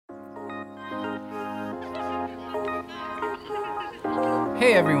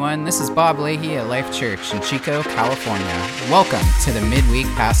Hey everyone, this is Bob Leahy at Life Church in Chico, California. Welcome to the Midweek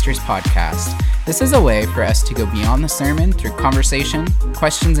Pastors Podcast. This is a way for us to go beyond the sermon through conversation,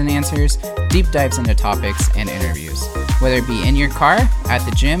 questions and answers, deep dives into topics, and interviews. Whether it be in your car, at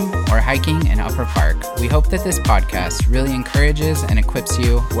the gym, or hiking in Upper Park, we hope that this podcast really encourages and equips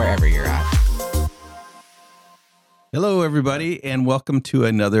you wherever you're at. Hello, everybody, and welcome to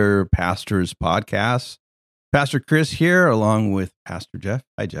another Pastors Podcast. Pastor Chris here, along with Pastor Jeff.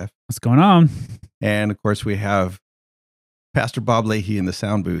 Hi, Jeff. What's going on? And, of course, we have Pastor Bob Leahy in the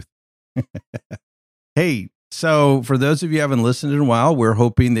sound booth. Hey, so for those of you who haven't listened in a while, we're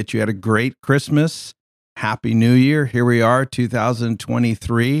hoping that you had a great Christmas. Happy New Year. Here we are,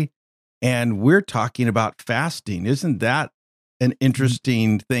 2023, and we're talking about fasting. Isn't that an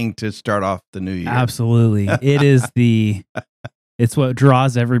interesting thing to start off the new year? Absolutely. It is it's what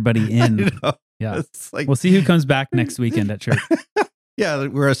draws everybody in. Yeah. It's like, we'll see who comes back next weekend at church. Yeah,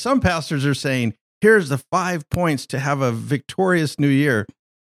 whereas some pastors are saying, here's the 5 points to have a victorious new year.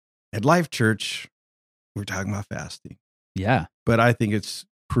 At Life Church, we're talking about fasting. Yeah. But I think it's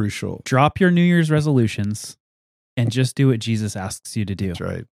crucial. Drop your New Year's resolutions and just do what Jesus asks you to do. That's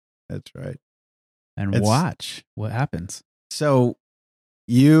right. That's right. And watch what happens. So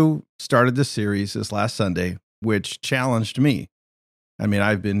you started the series this last Sunday, which challenged me. I mean,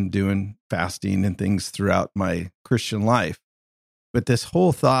 I've been doing fasting and things throughout my Christian life, but this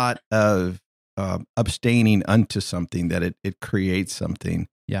whole thought of abstaining unto something, that it creates something.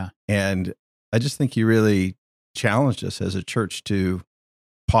 Yeah. And I just think you really challenged us as a church to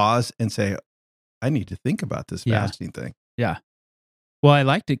pause and say, I need to think about this fasting thing. Yeah. Well, I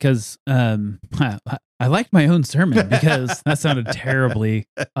liked it because I liked my own sermon because that sounded terribly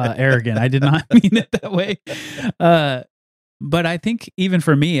arrogant. I did not mean it that way. But I think even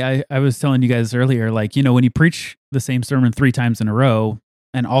for me, I was telling you guys earlier, like, you know, when you preach the same sermon 3 times in a row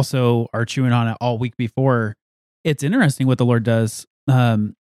and also are chewing on it all week before, it's interesting what the Lord does.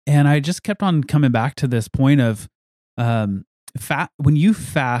 And I just kept on coming back to this point of when you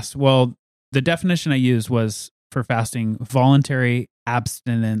fast, well, the definition I used was for fasting, voluntary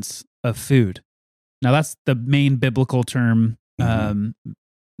abstinence of food. Now that's the main biblical term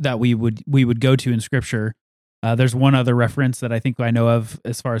that we would go to in Scripture. There's one other reference that I think I know of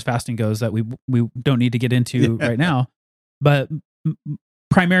as far as fasting goes that we don't need to get into right now, but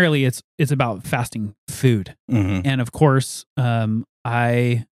primarily it's about fasting food. And of course, as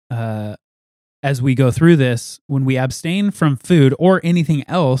we go through this, when we abstain from food or anything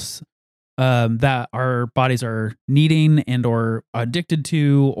else that our bodies are needing and or addicted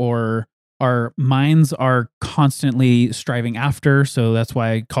to, or our minds are constantly striving after, so that's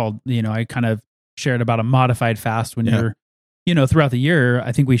why I kind of shared about a modified fast when you're, throughout the year.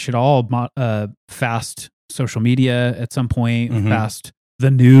 I think we should all fast social media at some point, fast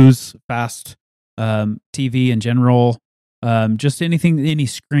the news, fast TV in general, just anything, any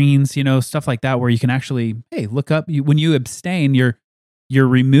screens, stuff like that, where you can actually, look up. When you abstain, you're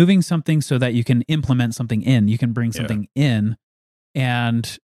removing something so that you can implement something in. You can bring something in.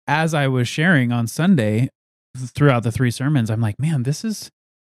 And as I was sharing on Sunday throughout the 3 sermons, I'm like, man,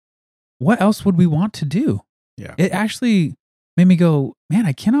 what else would we want to do? Yeah. It actually made me go, man,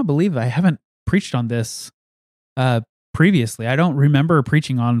 I cannot believe I haven't preached on this previously. I don't remember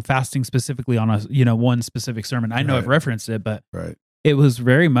preaching on fasting specifically on one specific sermon. I know I've referenced it, but it was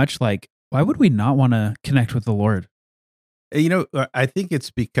very much like, why would we not want to connect with the Lord? I think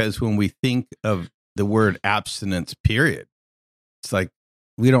it's because when we think of the word abstinence, period, it's like,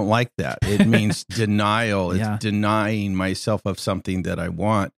 we don't like that. It means denial. It's denying myself of something that I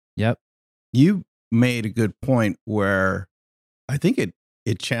want. Yep. You made a good point where I think it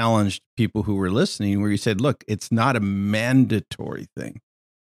challenged people who were listening, where you said, look, it's not a mandatory thing.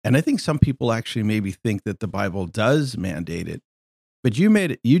 And I think some people actually maybe think that the Bible does mandate it. But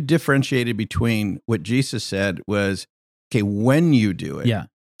you differentiated between what Jesus said was, okay, when you do it. Yeah.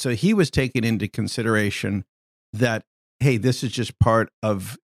 So he was taking into consideration that, hey, this is just part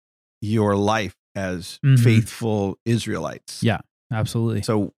of your life as faithful Israelites. Yeah, absolutely.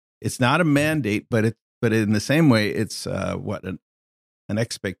 So it's not a mandate, but in the same way, it's an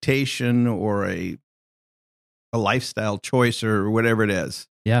expectation or a lifestyle choice or whatever it is.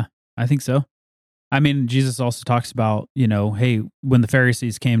 Yeah, I think so. I mean, Jesus also talks about, hey, when the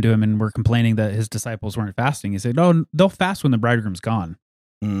Pharisees came to him and were complaining that his disciples weren't fasting, he said, "Oh, they'll fast when the bridegroom's gone."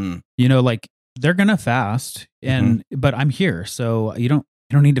 Like they're gonna fast, but I'm here, so you don't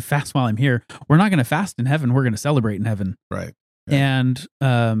need to fast while I'm here. We're not gonna fast in heaven. We're gonna celebrate in heaven, right? And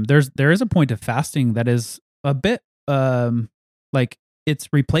there is a point of fasting that is a bit like it's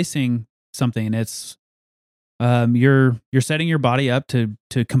replacing something. It's you're setting your body up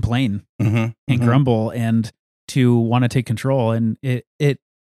to complain and grumble and to want to take control. And it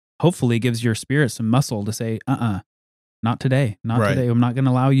hopefully gives your spirit some muscle to say, not today, not today. I'm not going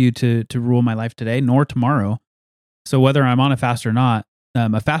to allow you to rule my life today, nor tomorrow. So whether I'm on a fast or not,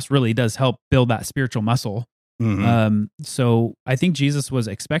 a fast really does help build that spiritual muscle. So I think Jesus was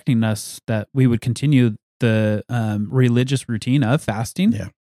expecting us that we would continue the religious routine of fasting.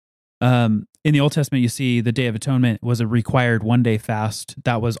 In the Old Testament, you see the Day of Atonement was a required 1-day fast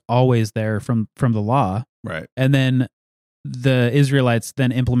that was always there from the law. Right. And then the Israelites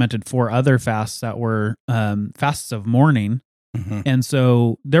then implemented 4 other fasts that were fasts of mourning. And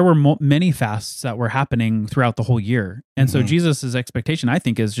so there were many fasts that were happening throughout the whole year. And so Jesus's expectation, I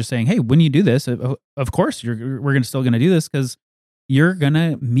think, is just saying, hey, when you do this, of course, we're still going to do this because you're going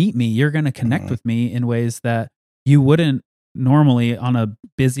to meet me. You're going to connect with me in ways that you wouldn't normally on a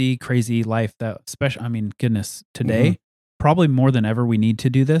busy, crazy life that goodness, today, probably more than ever, we need to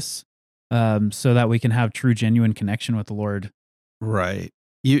do this so that we can have true, genuine connection with the Lord. Right.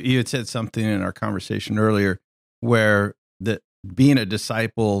 You had said something in our conversation earlier where that being a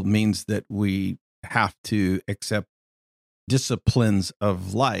disciple means that we have to accept disciplines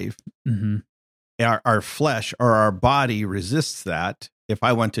of life. Our flesh or our body resists that. If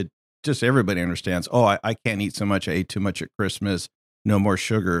I want to, just everybody understands, I can't eat so much. I ate too much at Christmas. No more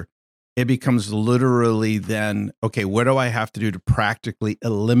sugar. It becomes literally then, okay, what do I have to do to practically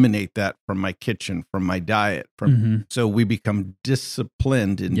eliminate that from my kitchen, from my diet? So we become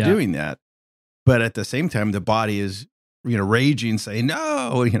disciplined in doing that. But at the same time, the body is, raging, saying,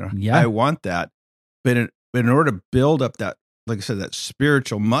 no, I want that. But in order to build up that, like I said, that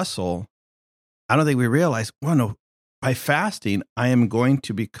spiritual muscle, I don't think we realize, by fasting, I am going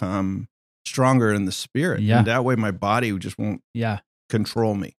to become stronger in the spirit. And that way my body just won't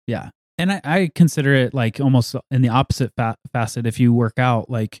control me. Yeah. And I consider it like almost in the opposite facet. If you work out,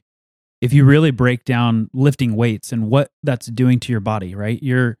 like if you really break down lifting weights and what that's doing to your body, right?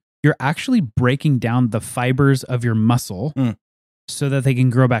 You're actually breaking down the fibers of your muscle so that they can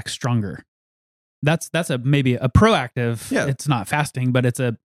grow back stronger. That's maybe a proactive. Yeah. It's not fasting, but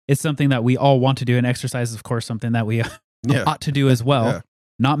it's something that we all want to do. And exercise is, of course, something that we ought to do as well. Yeah.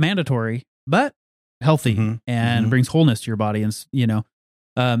 Not mandatory, but healthy and brings wholeness to your body.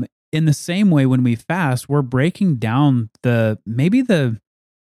 And in the same way, when we fast, we're breaking down the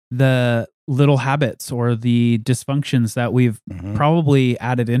little habits or the dysfunctions that we've probably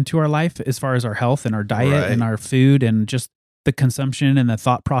added into our life as far as our health and our diet and our food and just the consumption and the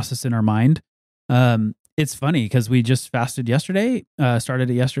thought process in our mind. It's funny because we just fasted yesterday, started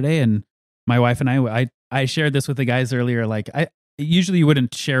it yesterday, and my wife and I shared this with the guys earlier. Like usually you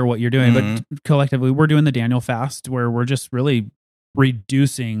wouldn't share what you're doing, but collectively we're doing the Daniel fast where we're just really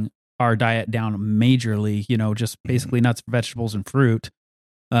reducing our diet down majorly, just basically nuts, vegetables, and fruit.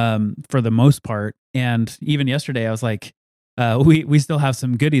 For the most part. And even yesterday, I was like, we still have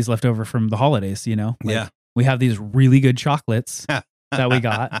some goodies left over from the holidays, we have these really good chocolates that we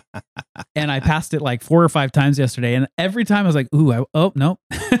got. And I passed it like 4 or 5 times yesterday. And every time I was like, no.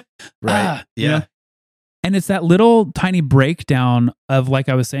 Right. Yeah. And it's that little tiny breakdown of, like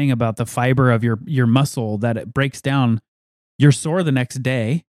I was saying about the fiber of your muscle, that it breaks down. You're sore the next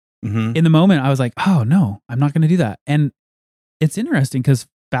day. In the moment, I was like, oh no, I'm not going to do that. And it's interesting because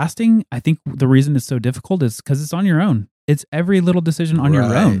fasting, I think the reason it's so difficult is because it's on your own. It's every little decision on your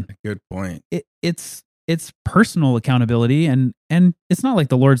own. Good point. It's personal accountability, and it's not like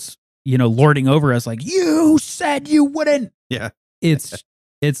the Lord's lording over us like, you said you wouldn't. Yeah. It's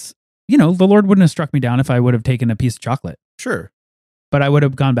the Lord wouldn't have struck me down if I would have taken a piece of chocolate. Sure. But I would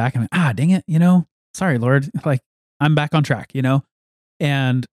have gone back and dang it, sorry, Lord, like I'm back on track,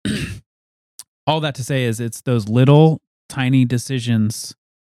 and all that to say is it's those little tiny decisions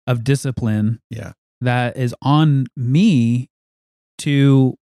of discipline that is on me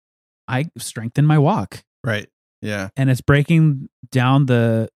to strengthen my walk. Right. Yeah. And it's breaking down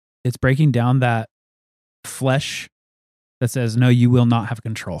that flesh that says, no, you will not have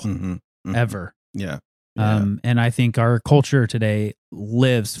control ever. Yeah. And I think our culture today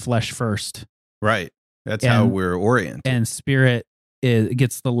lives flesh first. Right. That's how we're oriented. And spirit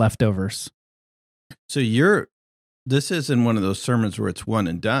gets the leftovers. So this isn't one of those sermons where it's one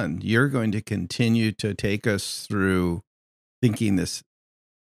and done. You're going to continue to take us through thinking this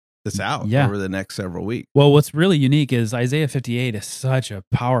out over the next several weeks. Well, what's really unique is Isaiah 58 is such a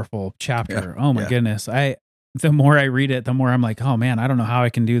powerful chapter. Yeah. Oh my goodness. The more I read it, the more I'm like, oh man, I don't know how I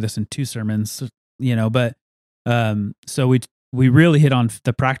can do this in 2 sermons, but so we really hit on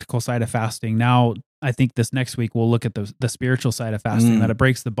the practical side of fasting. Now, I think this next week we'll look at the spiritual side of fasting, that it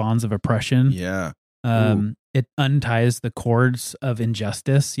breaks the bonds of oppression. Yeah. It unties the cords of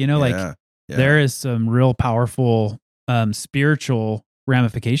injustice. You know, like Yeah. there is some real powerful spiritual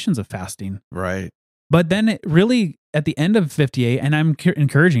ramifications of fasting. Right. But then it really, at the end of 58, and I'm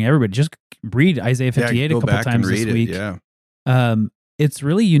encouraging everybody, just read Isaiah 58 a couple times this week. Yeah. It's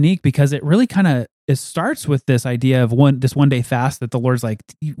really unique because it really it starts with this idea of this one day fast that the Lord's like,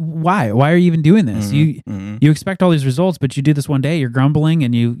 why are you even doing this? You expect all these results, but you do this one day, you're grumbling,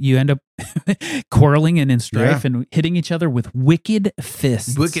 and you end up quarreling and in strife and hitting each other with wicked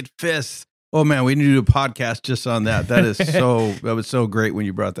fists. Wicked fists. Oh man, we need to do a podcast just on that. That was so great when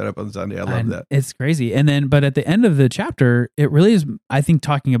you brought that up on Sunday. I love that. It's crazy. And then, but at the end of the chapter, it really is, I think,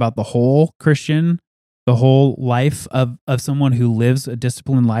 talking about the whole Christian, the whole life of someone who lives a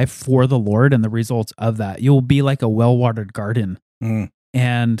disciplined life for the Lord and the results of that. You'll be like a well-watered garden.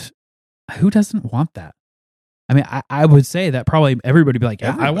 And who doesn't want that? I mean, I would say that probably everybody would be like,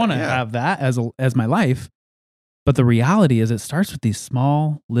 I want to have that as my life. But the reality is it starts with these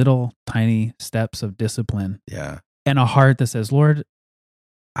small, little, tiny steps of discipline. Yeah. And a heart that says, Lord,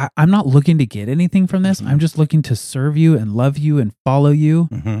 I'm not looking to get anything from this. I'm just looking to serve you and love you and follow you.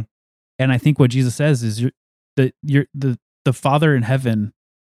 And I think what Jesus says is the Father in heaven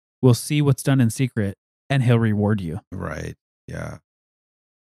will see what's done in secret and he'll reward you. Right. Yeah.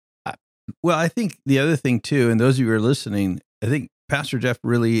 Well, I think the other thing too, and those of you who are listening, I think Pastor Jeff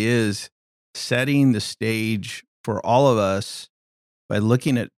really is setting the stage for all of us by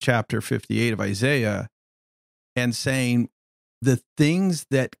looking at chapter 58 of Isaiah and saying the things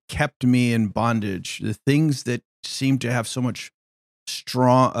that kept me in bondage, the things that seemed to have so much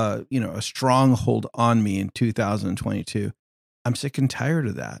a stronghold on me in 2022. I'm sick and tired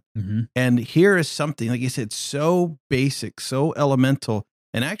of that. And here is something, like you said, so basic, so elemental,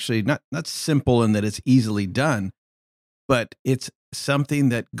 and actually not simple in that it's easily done, but it's something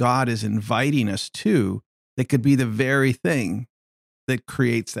that God is inviting us to that could be the very thing that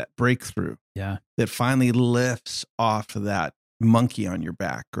creates that breakthrough. Yeah. That finally lifts off that monkey on your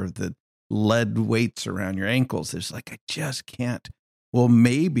back or the lead weights around your ankles. It's like, I just can't. Well,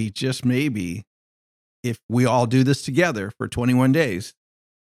 maybe, just maybe, if we all do this together for 21 days,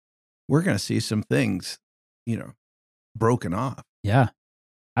 we're going to see some things, broken off. Yeah,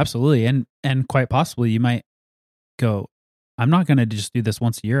 absolutely. And quite possibly you might go, I'm not going to just do this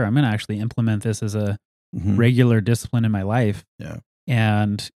once a year. I'm going to actually implement this as a regular discipline in my life. Yeah.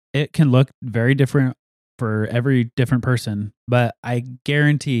 And it can look very different for every different person, but I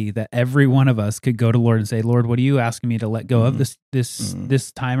guarantee that every one of us could go to Lord and say, Lord, what are you asking me to let go of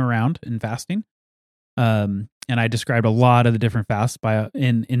this time around in fasting? And I described a lot of the different fasts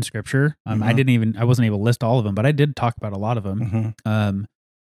in scripture. I wasn't able to list all of them, but I did talk about a lot of them.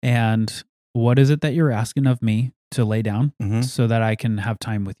 And what is it that you're asking of me to lay down so that I can have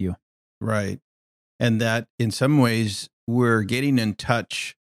time with you? Right. And that in some ways we're getting in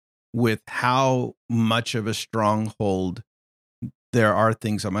touch with how much of a stronghold there are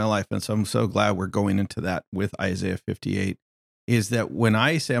things on my life. And so I'm so glad we're going into that with Isaiah 58, is that when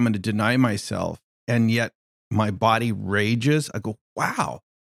I say I'm going to deny myself and yet my body rages, I go, wow,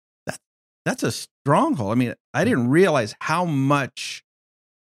 that's a stronghold. I mean, I didn't realize how much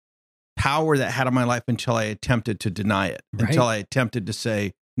power that had on my life until I attempted to deny it, until I attempted to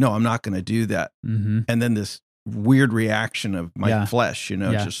say, no, I'm not going to do that. And then this weird reaction of my flesh,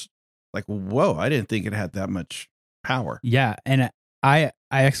 just like, whoa, I didn't think it had that much power. Yeah. And I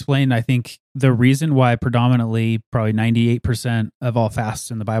explained, I think the reason why predominantly probably 98% of all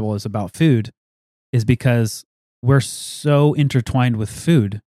fasts in the Bible is about food is because we're so intertwined with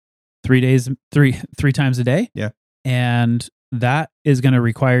food 3 times a day. Yeah. And that is going to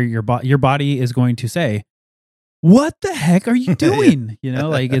require your body is going to say, what the heck are you doing?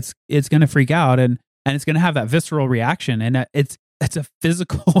 Like it's going to freak out and it's going to have that visceral reaction, and it's a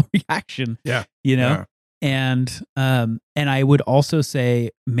physical reaction. Yeah. Yeah. And I would also say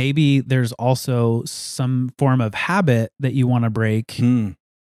maybe there's also some form of habit that you want to break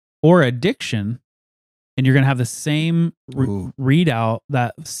or addiction, and you're going to have the same readout,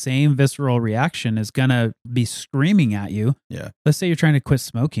 that same visceral reaction is going to be screaming at you. Yeah. Let's say you're trying to quit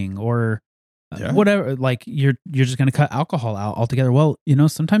smoking or whatever, like you're just going to cut alcohol out altogether. Well,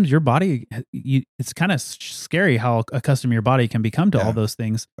 sometimes your body, it's kind of scary how accustomed your body can become to all those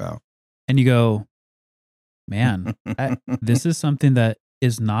things. Wow. And you go, man, this is something that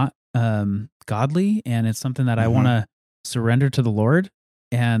is not godly, and it's something that I want to surrender to the Lord.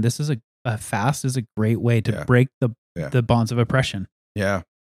 And this is a fast is a great way to break the bonds of oppression. Yeah.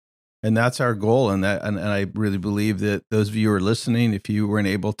 And that's our goal. And I really believe that those of you who are listening, if you weren't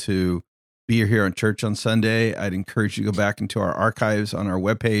able to be here on church on Sunday, I'd encourage you to go back into our archives on our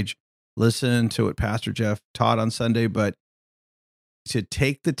webpage listen to what Pastor Jeff taught on Sunday, but to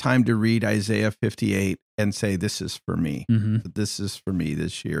take the time to read Isaiah 58 and say, this is for me. This is for me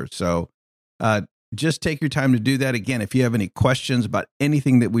this year. So just take your time to do that. Again, if you have any questions about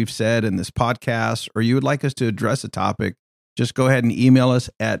anything that we've said in this podcast, or you would like us to address a topic, just go ahead and email us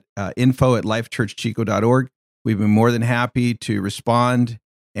at info@lifechurchchico.org. We've been more than happy to respond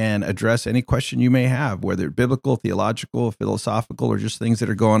and address any question you may have, whether biblical, theological, philosophical, or just things that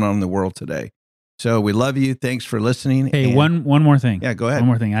are going on in the world today. So we love you. Thanks for listening. Hey, one more thing. Yeah, go ahead. One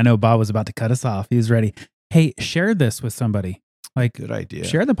more thing. I know Bob was about to cut us off. He was ready. Hey, share this with somebody. Like, good idea.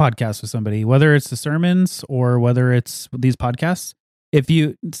 Share the podcast with somebody, whether it's the sermons or whether it's these podcasts.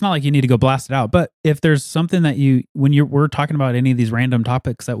 It's not like you need to go blast it out, but if there's something that we're talking about any of these random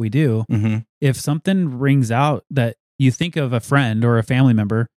topics that we do, if something rings out that you think of a friend or a family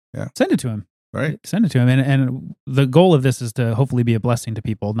member, send it to him. Right. Send it to him. And the goal of this is to hopefully be a blessing to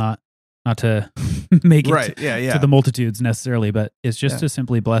people, not to make it to the multitudes necessarily, but it's just to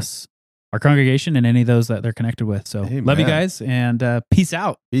simply bless our congregation and any of those that they're connected with. So love you guys, and peace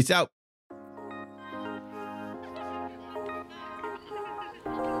out. Peace out.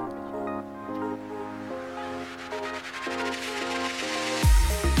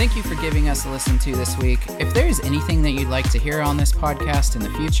 Thank you for giving us a listen to this week. If there is anything that you'd like to hear on this podcast in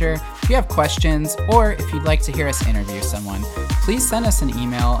the future, if you have questions, or if you'd like to hear us interview someone, please send us an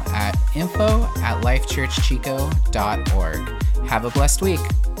email at info@lifechurchchico.org. Have a blessed week.